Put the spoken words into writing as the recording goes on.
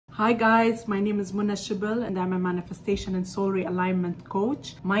Hi guys, my name is Muna Shibil and I'm a manifestation and soul realignment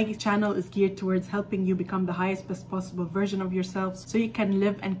coach. My channel is geared towards helping you become the highest best possible version of yourself so you can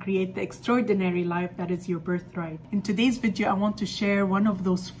live and create the extraordinary life that is your birthright. In today's video, I want to share one of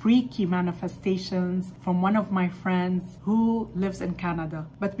those freaky manifestations from one of my friends who lives in Canada.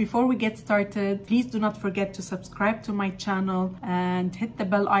 But before we get started, please do not forget to subscribe to my channel and hit the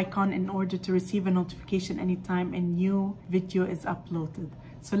bell icon in order to receive a notification anytime a new video is uploaded.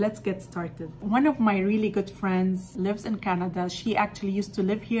 So let's get started. One of my really good friends lives in Canada. She actually used to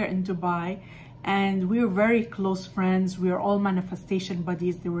live here in Dubai, and we were very close friends. We were all manifestation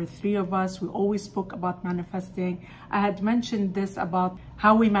buddies. There were 3 of us. We always spoke about manifesting. I had mentioned this about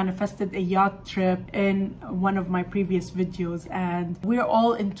how we manifested a yacht trip in one of my previous videos, and we're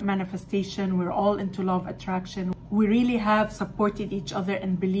all into manifestation. We're all into law of attraction. We really have supported each other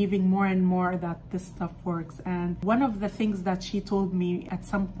and believing more and more that this stuff works. And one of the things that she told me at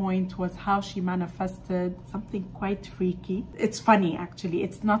some point was how she manifested something quite freaky. It's funny, actually.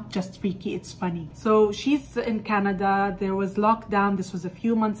 It's not just freaky, it's funny. So she's in Canada. There was lockdown. This was a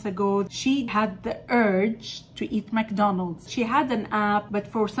few months ago. She had the urge to eat McDonald's. She had an app, but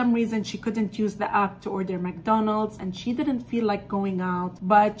for some reason she couldn't use the app to order McDonald's, and she didn't feel like going out,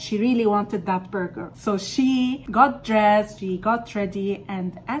 but she really wanted that burger. So she got dressed, she got ready,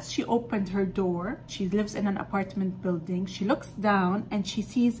 and as she opened her door, she lives in an apartment building, she looks down and she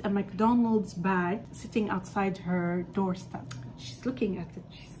sees a McDonald's bag sitting outside her doorstep. She's looking at it.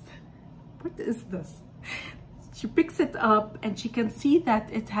 She's, what is this? She picks it up and she can see that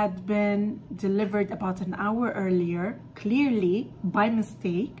it had been delivered about an hour earlier, clearly by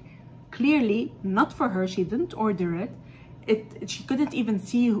mistake, clearly not for her. She didn't order it. She couldn't even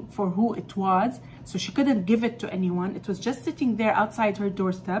see for who it was, so she couldn't give it to anyone. It was just sitting there outside her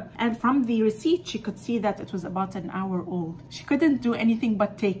doorstep, and from the receipt she could see that it was about an hour old. She couldn't do anything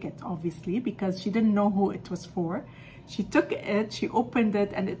but take it, obviously, because she didn't know who it was for. She took it, she opened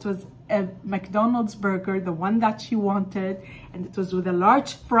it, and it was a McDonald's burger, the one that she wanted, and it was with a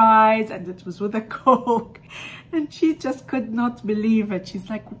large fries, and it was with a Coke, and she just could not believe it. She's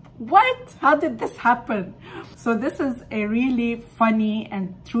like, what? How did this happen? So this is a really funny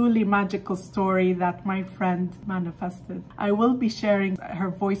and truly magical story that my friend manifested. I will be sharing her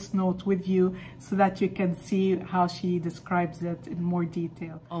voice note with you so that you can see how she describes it in more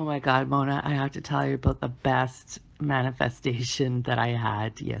detail. Oh my God, Mona, I have to tell you about the best manifestation that I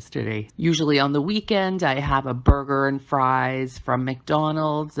had yesterday. Usually on the weekend, I have a burger and fries from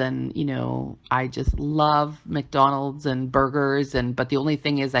McDonald's, and you know, I just love McDonald's and burgers, but the only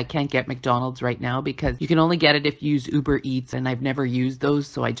thing is I can't get McDonald's right now because you can only get it if you use Uber Eats, and I've never used those,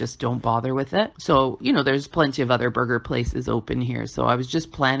 so I just don't bother with it. So, you know, there's plenty of other burger places open here, so I was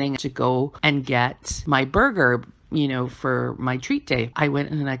just planning to go and get my burger, you know, for my treat day. I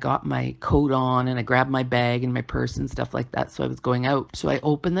went and I got my coat on and I grabbed my bag and my purse and stuff like that. So I was going out. So I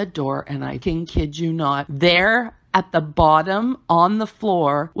opened the door and I can kid you not, there at the bottom on the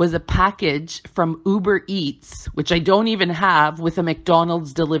floor was a package from Uber Eats, which I don't even have, with a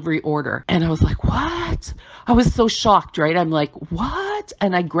McDonald's delivery order. And I was like, what? I was so shocked, right? I'm like, what?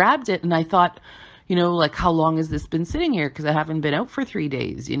 And I grabbed it and I thought, you know, like, how long has this been sitting here? Because I haven't been out for 3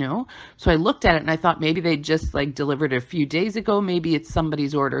 days, you know? So I looked at it and I thought maybe they just like delivered it a few days ago. Maybe it's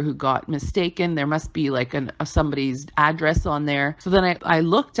somebody's order who got mistaken. There must be like somebody's address on there. So then I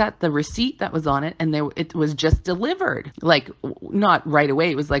looked at the receipt that was on it, and it was just delivered. Like, not right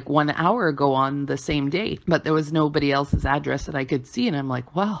away. It was like 1 hour ago on the same day, but there was nobody else's address that I could see. And I'm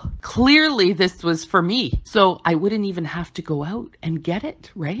like, well, clearly this was for me. So I wouldn't even have to go out and get it,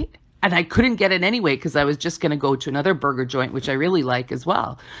 right? And I couldn't get it anyway because I was just going to go to another burger joint, which I really like as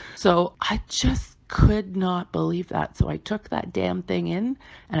well. So I just could not believe that. So I took that damn thing in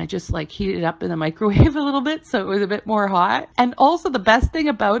and I just like heated it up in the microwave a little bit so it was a bit more hot. And also the best thing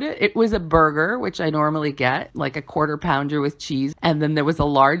about it, it was a burger, which I normally get, like a 1/4 pounder with cheese. And then there was a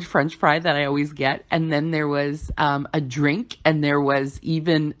large French fry that I always get. And then there was a drink, and there was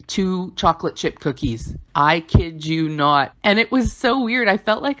even 2 chocolate chip cookies. I kid you not. And it was so weird. I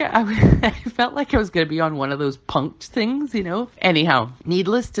felt like I felt like I was going to be on one of those punked things, you know? Anyhow,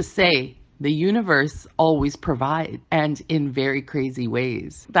 needless to say, the universe always provides, and in very crazy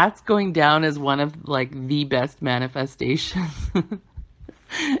ways. That's going down as one of like the best manifestations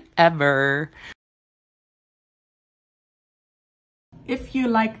ever. If you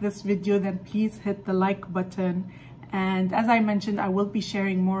like this video, then please hit the like button. And as I mentioned, I will be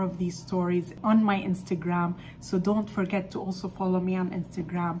sharing more of these stories on my Instagram. So don't forget to also follow me on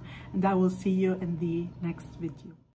Instagram, and I will see you in the next video.